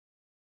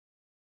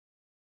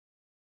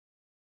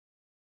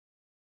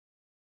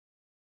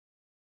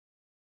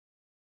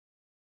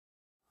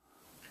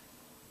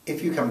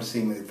if you come to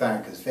see me with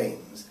varicose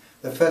veins,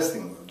 the first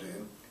thing we'll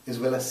do is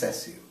we'll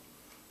assess you.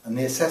 And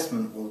the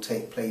assessment will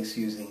take place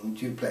using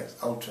duplex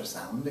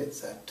ultrasound.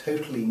 It's a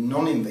totally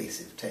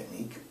non-invasive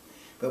technique,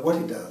 but what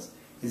it does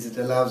is it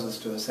allows us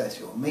to assess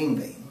your main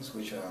veins,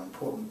 which are an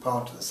important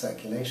part of the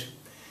circulation.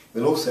 It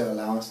will also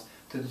allow us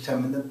to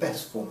determine the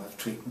best form of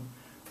treatment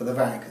for the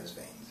varicose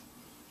veins.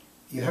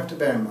 You have to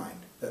bear in mind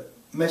that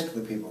most of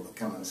the people that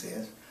come and see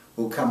us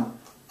will come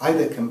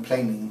either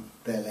complaining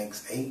their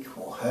legs ache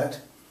or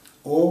hurt,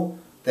 or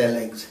their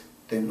legs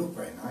don't look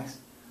very nice,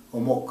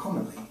 or more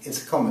commonly,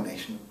 it's a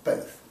combination of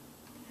both.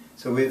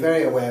 So we're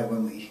very aware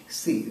when we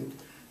see you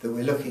that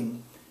we're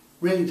looking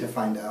really to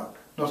find out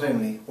not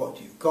only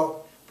what you've got,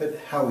 but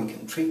how we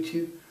can treat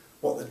you,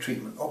 what the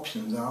treatment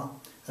options are,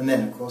 and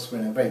then of course we're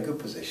in a very good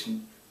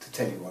position to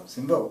tell you what's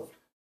involved.